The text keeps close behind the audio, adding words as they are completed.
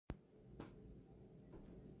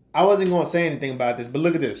I wasn't going to say anything about this, but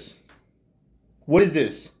look at this. What is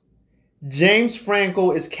this? James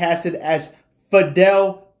Franco is casted as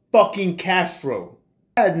Fidel fucking Castro.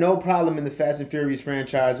 I had no problem in the Fast and Furious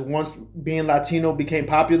franchise once being Latino became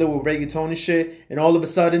popular with reggaeton and shit, and all of a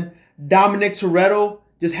sudden, Dominic Toretto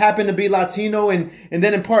just happened to be Latino, and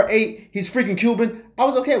then in part 8, he's freaking Cuban. I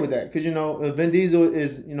was okay with that, because, you know, Vin Diesel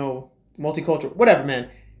is, you know, multicultural. Whatever, man.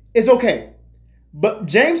 It's okay. But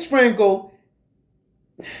James Franco,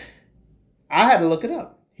 I had to look it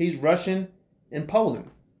up. He's Russian and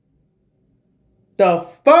Poland. The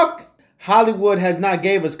fuck? Hollywood has not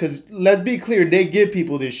gave us, because let's be clear, they give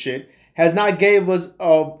people this shit, has not gave us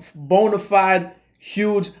a bona fide,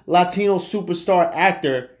 huge Latino superstar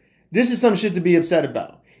actor. This is some shit to be upset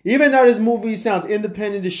about. Even though this movie sounds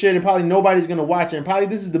independent as shit and probably nobody's going to watch it, and probably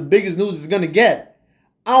this is the biggest news it's going to get,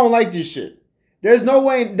 I don't like this shit. There's no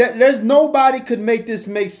way, there's nobody could make this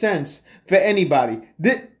make sense for anybody.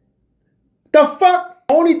 The fuck?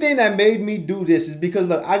 The only thing that made me do this is because,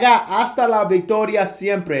 look, I got Hasta la Victoria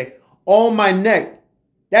Siempre on my neck.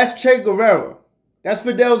 That's Che Guevara. That's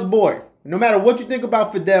Fidel's boy. No matter what you think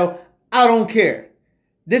about Fidel, I don't care.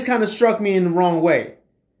 This kind of struck me in the wrong way.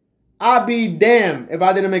 I'd be damned if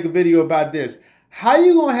I didn't make a video about this. How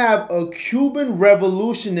you gonna have a Cuban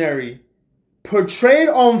revolutionary portrayed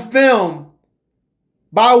on film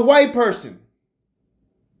by a white person?